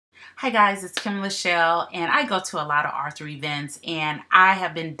Hi guys, it's Kim Lachelle, and I go to a lot of author events, and I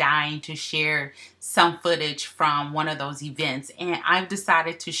have been dying to share some footage from one of those events, and I've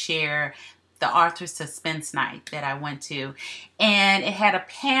decided to share the Author Suspense Night that I went to, and it had a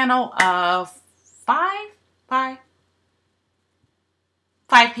panel of five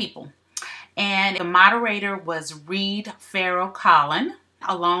people, and the moderator was Farrel Coleman,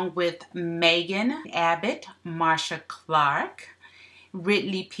 along with Megan, Abbott, Marcia,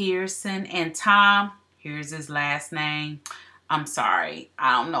 Ridley Pearson, and Tom, here's his last name. I'm sorry,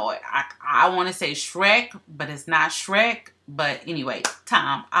 I don't know it. I want to say Schreck, but it's not Schreck. But anyway,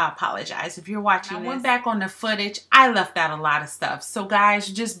 Tom, I apologize if you're watching this. I went back on the footage. I left out a lot of stuff. So guys,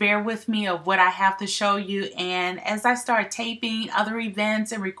 just bear with me of what I have to show you. And as I start taping other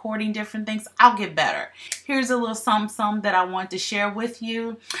events and recording different things, I'll get better. Here's a little something that I want to share with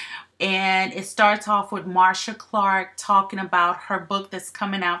you. And it starts off with Marcia talking about her book that's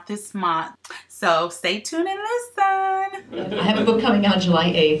coming out this month. So stay tuned and listen. I have a book coming out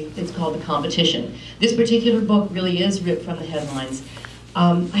July 8th. It's called The Competition. This particular book really is ripped from the headlines.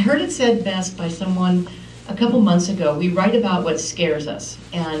 I heard it said best by someone a couple months ago. We write about what scares us,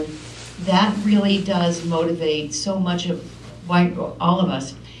 and that really does motivate so much of all of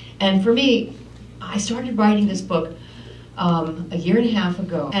us. And for me, I started writing this book a year and a half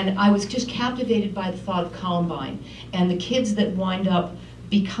ago, and I was just captivated by the thought of Columbine and the kids that wind up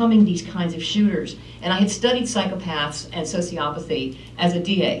becoming these kinds of shooters. And I had studied psychopaths and sociopathy as a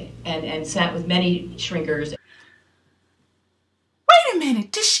DA and sat with many shrinkers. Wait a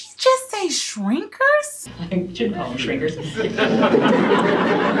minute, did she just say shrinkers? I should call them shrinkers.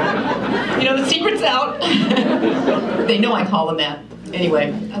 You know, the secret's out. They know I call them that.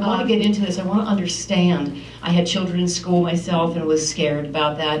 Anyway, I want to get into this. I want to understand. I had children in school myself and was scared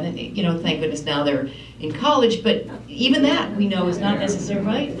about that. And, you know, thank goodness now they're in college. But even that, we know, is not necessary,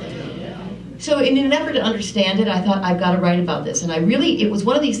 right? So in an effort to understand it, I thought, I've got to write about this. And it was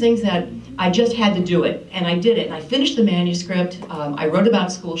one of these things that I just had to do it. And I did it. And I finished the manuscript. I wrote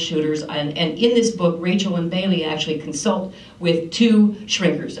about school shooters. And in this book, Rachel and Bailey actually consult with two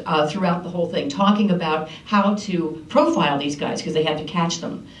shrinkers throughout the whole thing, talking about how to profile these guys, because they have to catch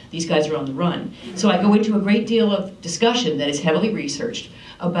them. These guys are on the run. So I go into a great deal of discussion that is heavily researched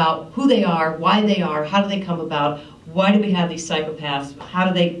about who they are, why they are, how do they come about, why do we have these psychopaths, how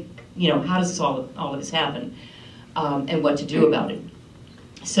do they, you know, how does all of this happen, and what to do about it.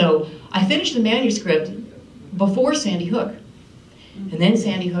 So I finished the manuscript before Sandy Hook, and then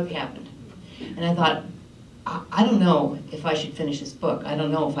Sandy Hook happened. And I thought, I don't know if I should finish this book. I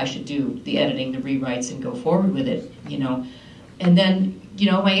don't know if I should do the editing, the rewrites, and go forward with it, you know. And then, you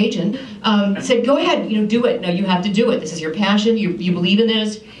know, my agent said, go ahead, you know, do it. No, you have to do it. This is your passion. You believe in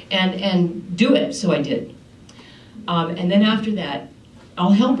this, and do it. So I did. And then after that,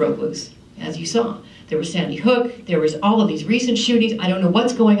 all hell broke loose, as you saw. There was Sandy Hook, there was all of these recent shootings. I don't know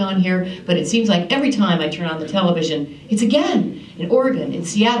what's going on here, but it seems like every time I turn on the television, it's again in Oregon, in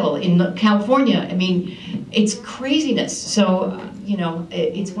Seattle, in California. I mean, it's craziness. So, you know,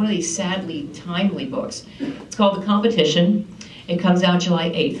 it's one of these sadly timely books. It's called The Competition. It comes out July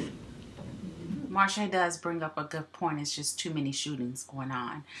 8th. Marcia does bring up a good point. It's just too many shootings going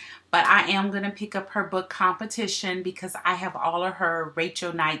on. But I am going to pick up her book Competition because I have all of her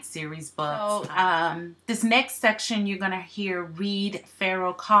Rachel Knight series books. So, this next section you're going to hear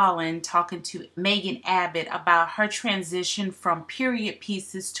Farrel Coleman talking to Megan Abbott about her transition from period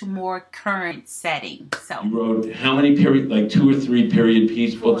pieces to more current setting. So you wrote how many period, like 2 or 3 period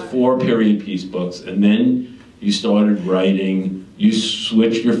piece books, 4 period piece books, and then you started writing, you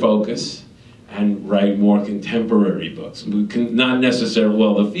switched your focus and write more contemporary books. Not necessarily,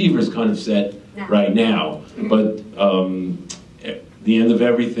 well, The Fever's kind of set right now, but The End of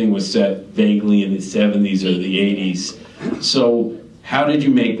Everything was set vaguely in the 70s or the 80s. So how did you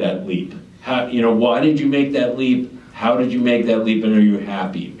make that leap? How, you know, why did you make that leap? How did you make that leap, and are you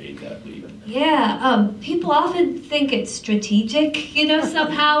happy you made that leap? Yeah, people often think it's strategic, you know,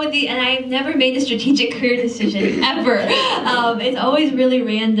 somehow, and I've never made a strategic career decision, ever. It's always really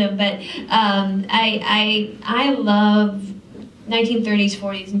random, but I love 1930s,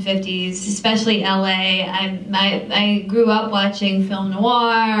 40s, and 50s, especially LA. I grew up watching film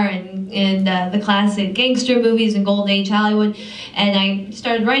noir and the classic gangster movies and Golden Age Hollywood, and I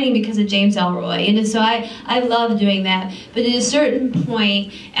started writing because of James Ellroy, and so I love doing that. But at a certain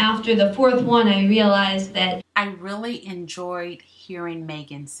point, after the 4th one, I realized that I really enjoyed hearing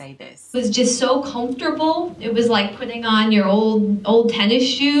Megan say this. It was just so comfortable. It was like putting on your old tennis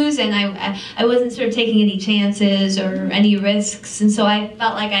shoes, and I wasn't sort of taking any chances or any risks, and so I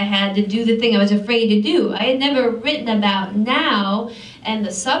felt like I had to do the thing I was afraid to do. I had never written about now and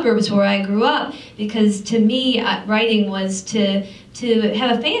the suburbs where I grew up, because to me, writing was to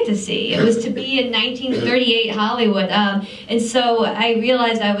have a fantasy. It was to be in 1938 Hollywood. And so I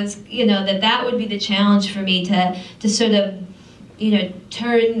realized I was, that would be the challenge for me to sort of,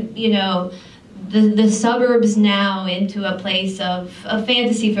 turn, the suburbs now into a place of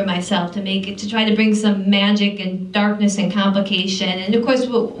fantasy for myself, to try to bring some magic and darkness and complication. And of course,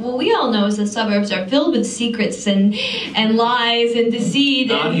 what we all know is the suburbs are filled with secrets and lies and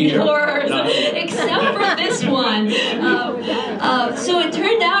deceit and horrors, except for this one. So it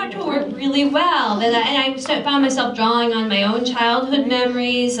turned out to work really well. And I found myself drawing on my own childhood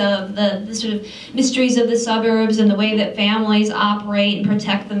memories of the sort of mysteries of the suburbs and the way that families operate and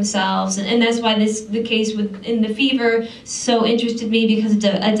protect themselves. And that's why the case in The Fever so interested me, because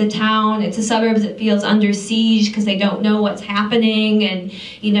it's a town, it's a suburbs that feels under siege because they don't know what's happening, and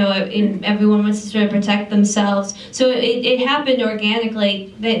everyone wants to sort of protect themselves. So it happened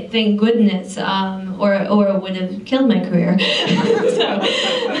organically, thank goodness, or it would have killed my career.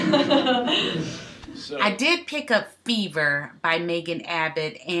 I did pick up Fever by Megan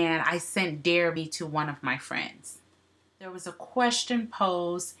Abbott, and I sent Derby to one of my friends. There was a question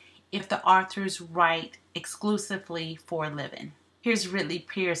posed if the authors write exclusively for a living. Here's Ridley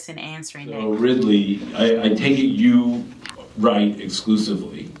Pearson answering that. So Ridley, I take it you write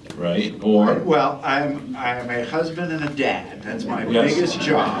exclusively, right? Or well, I'm a husband and a dad. That's my biggest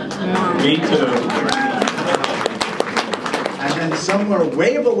job. Me too. And then somewhere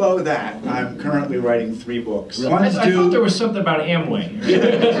way below that, I'm currently writing 3 books. I thought there was something about Amway.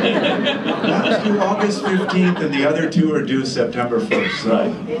 One's due August 15th, and the other 2 are due September 1st. So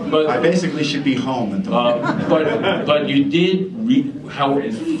right. But I basically should be home at the moment. But you did how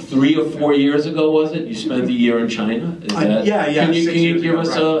 3 or 4 years ago was it? You spent a year in China. Is that, yeah. Can you give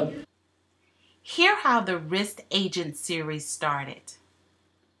us a? Hear how the Risk Agent series started.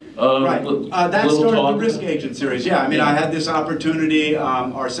 Right. That started the Risk Agent series. Yeah, I mean, I had this opportunity.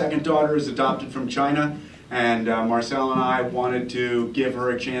 Our second daughter is adopted from China, and Marcel and I wanted to give her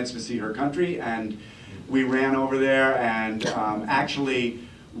a chance to see her country, and we ran over there and actually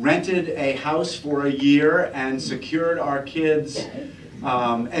rented a house for a year and secured our kids'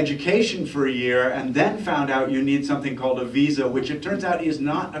 education for a year, and then found out you need something called a visa, which it turns out is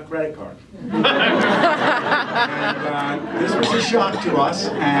not a credit card. And this was a shock to us,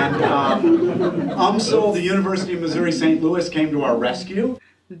 and UMSL, the University of Missouri St. Louis, came to our rescue.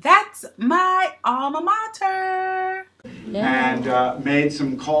 That's my alma mater. And made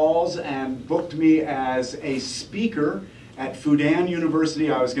some calls and booked me as a speaker at Fudan University.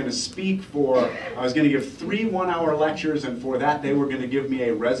 I was going to give 3 one-hour lectures, and for that they were going to give me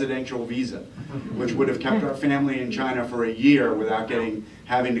a residential visa, which would have kept our family in China for a year without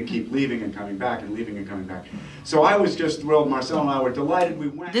having to keep leaving and coming back and leaving and coming back. So I was just thrilled. Marcel and I were delighted. We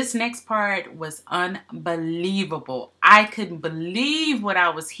went. This next part was unbelievable. I couldn't believe what I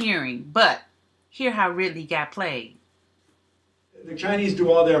was hearing, but hear how Ridley got played. The Chinese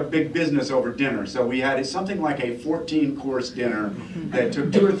do all their big business over dinner, so we had something like a 14-course dinner that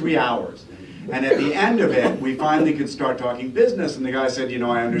took 2 or 3 hours. And at the end of it, we finally could start talking business, and the guy said,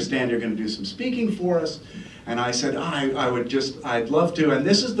 I understand you're going to do some speaking for us. And I said, I'd love to. And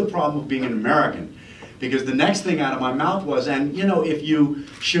this is the problem of being an American, because the next thing out of my mouth was, and if you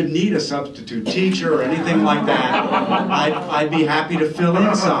should need a substitute teacher or anything like that, I'd be happy to fill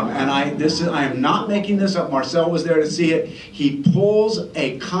in some. And I am not making this up. Marcel was there to see it. He pulls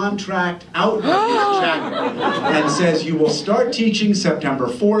a contract out of his jacket and says, you will start teaching September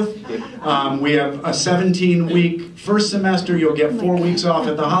 4th. We have a 17-week first semester. You'll get 4 weeks off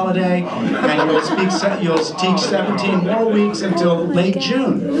at the holiday, and you'll teach 17 more weeks until late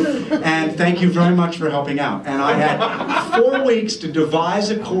June. And thank you very much for helping out. And I had 4 weeks to devise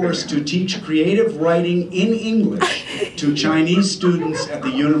a course to teach creative writing in English to Chinese students at the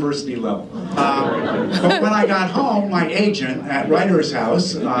university level. But when I got home, my agent at Writer's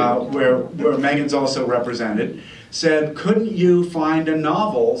House, where Megan's also represented, said, couldn't you find a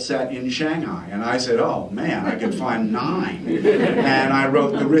novel set in Shanghai? And I said, oh man, I could find 9. And I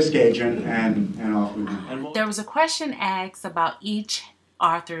wrote The Risk Agent, and off we went. There was a question asked about each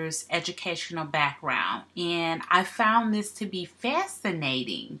author's educational background, and I found this to be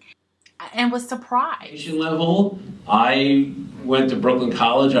fascinating and was surprised. Level, I went to Brooklyn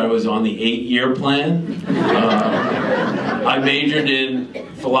College. I was on the 8-year plan. I majored in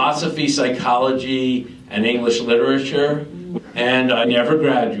philosophy, psychology, and English literature, and I never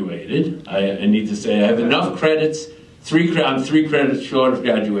graduated. I need to say I have enough credits. I'm 3 credits short of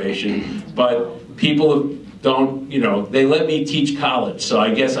graduation, but people have don't, you know, they let me teach college, so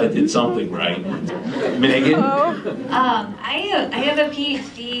I guess I did something right. Megan? I have a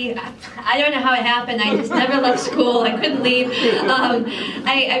PhD. I don't know how it happened. I just never left school. I couldn't leave.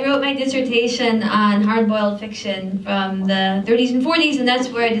 I wrote my dissertation on hard-boiled fiction from the 30s and 40s, and that's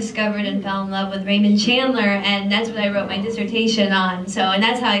where I discovered and fell in love with Raymond Chandler, and that's what I wrote my dissertation on. So, and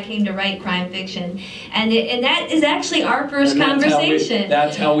that's how I came to write crime fiction. And that is actually our first conversation.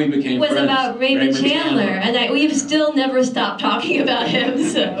 That's how we became friends. Was about Raymond Chandler, and we've still never stopped talking about him.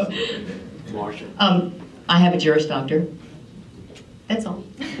 So, Marcia. I have a Juris Doctor. That's all.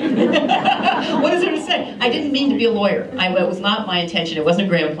 What is there to say? I didn't mean to be a lawyer. It was not my intention. It wasn't a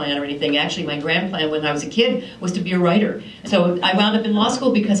grand plan or anything. Actually, my grand plan when I was a kid was to be a writer. So I wound up in law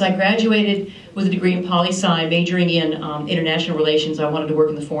school because I graduated with a degree in poli-sci, majoring in international relations. I wanted to work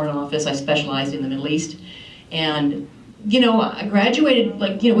in the Foreign Office. I specialized in the Middle East. And, you know, I graduated,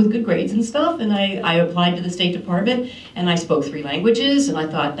 like, you know, with good grades and stuff, and I applied to the State Department, and I spoke 3 languages, and I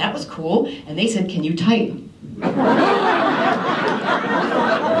thought, that was cool. And they said, can you type?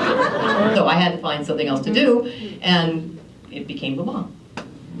 So I had to find something else to do, and it became the law.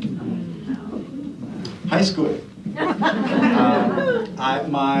 High school.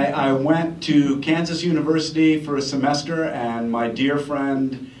 I went to Kansas University for a semester, and my dear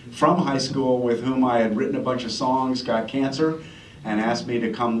friend from high school with whom I had written a bunch of songs got cancer and asked me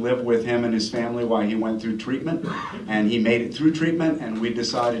to come live with him and his family while he went through treatment. And he made it through treatment, and we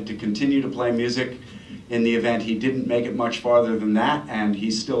decided to continue to play music in the event he didn't make it much farther than that, and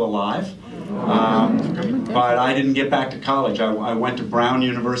he's still alive. But I didn't get back to college. I went to Brown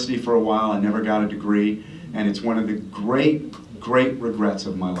University for a while. I never got a degree, and it's one of the great, great regrets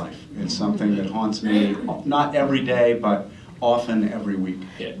of my life. It's something that haunts me, not every day, but often every week.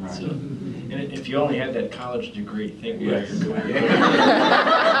 Yeah, so, and if you only had that college degree, think about it.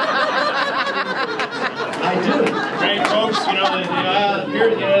 I do. Right, folks, you know,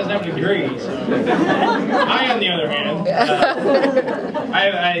 Pearson doesn't have a degree. So. I, on the other hand,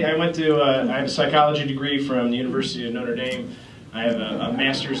 I went to, I have a psychology degree from the University of Notre Dame. I have a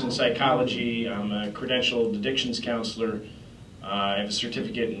master's in psychology. I'm a credentialed addictions counselor. I have a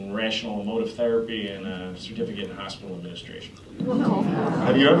certificate in rational emotive therapy and a certificate in hospital administration.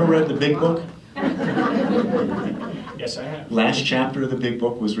 Have you ever read The Big Book? Yes, I have. Last chapter of The Big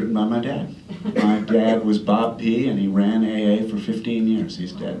Book was written by my dad. My dad was Bob P., and he ran AA for 15 years.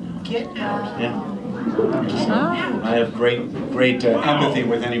 He's dead now. Get out. Yeah. I have great empathy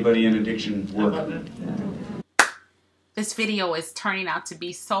with anybody in addiction work. This video is turning out to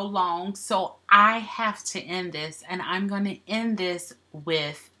be so long, so I have to end this, and I'm going to end this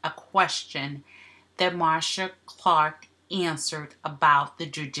with a question that Marcia Clark answered about the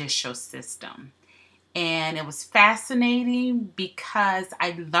judicial system. And it was fascinating because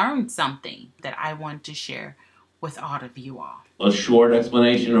I learned something that I want to share with all of you all. A short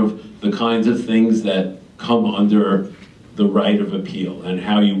explanation of the kinds of things that come under the right of appeal and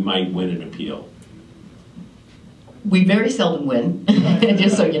how you might win an appeal. We very seldom win,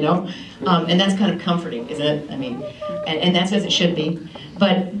 just so you know, and that's kind of comforting, isn't it? I mean, and that's as it should be.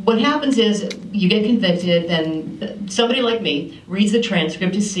 But what happens is you get convicted, then somebody like me reads the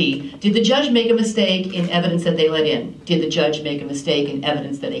transcript to see, did the judge make a mistake in evidence that they let in? Did the judge make a mistake in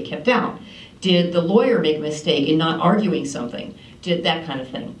evidence that they kept out? Did the lawyer make a mistake in not arguing something? Did that kind of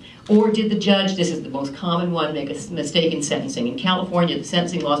thing? Or did the judge, this is the most common one, make a mistake in sentencing? In California, the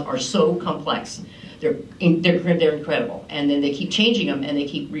sentencing laws are so complex. They're incredible, and then they keep changing them, and they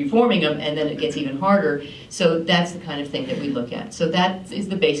keep reforming them, and then it gets even harder. So that's the kind of thing that we look at. So that is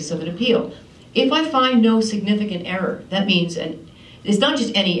the basis of an appeal. If I find no significant error, that means, and it's not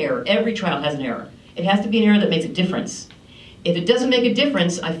just any error, every trial has an error. It has to be an error that makes a difference. If it doesn't make a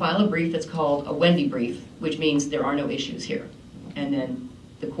difference, I file a brief that's called a Wendy brief, which means there are no issues here. And then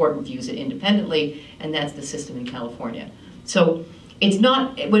the court reviews it independently, and that's the system in California. So it's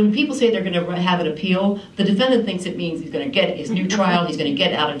not, when people say they're going to have an appeal, the defendant thinks it means he's going to get his new trial, he's going to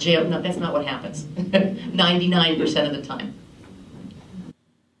get out of jail. No, that's not what happens 99% of the time.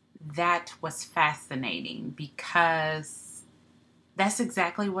 That was fascinating because that's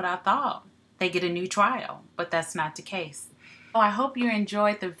exactly what I thought. They get a new trial, but that's not the case. So I hope you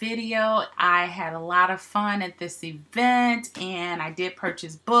enjoyed the video. I had a lot of fun at this event, and I did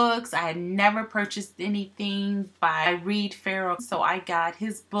purchase books. I had never purchased anything by Farrel, so I got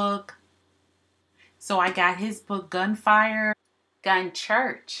his book. Gunfire, Gun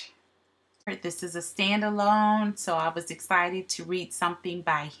Church. This is a standalone, so I was excited to read something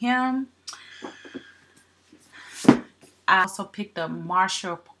by him. I also picked up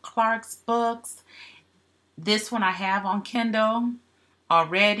Marcia Clark's books. This one I have on Kindle.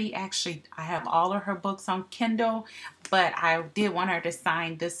 already. Actually, I have all of her books on Kindle, but I did want her to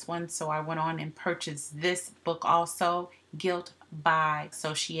sign this one, so I went on and purchased this book also, Guilt by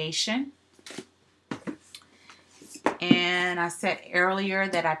Association. And I said earlier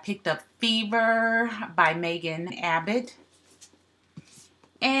that I picked up Fever by Megan Abbott.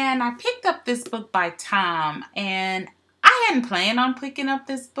 And I picked up this book by Tom, and I hadn't planned on picking up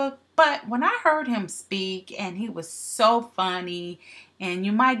this book, but when I heard him speak, and he was so funny, and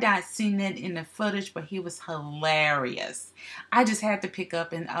you might not have seen it in the footage, but he was hilarious. I just had to pick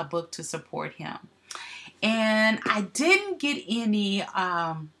up a book to support him. And I didn't get any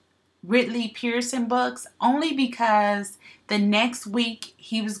Ridley Pearson books, only because the next week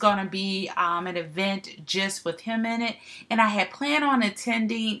he was going to be an event just with him in it, and I had planned on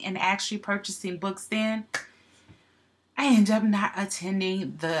attending and actually purchasing books then. I ended up not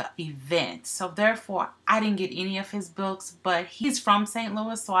attending the event, so therefore I didn't get any of his books, but he's from St.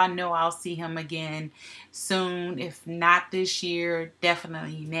 Louis, so I know I'll see him again soon. If not this year,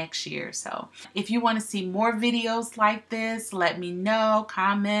 definitely next year. So if you want to see more videos like this, let me know.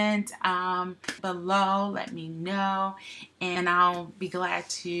 Comment below, let me know, and I'll be glad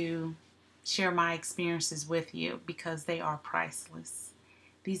to share my experiences with you, because they are priceless.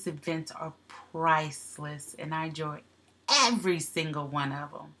 These events are priceless, and I enjoy every single one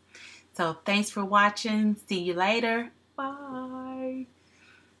of them. So thanks for watching. See you later. Bye.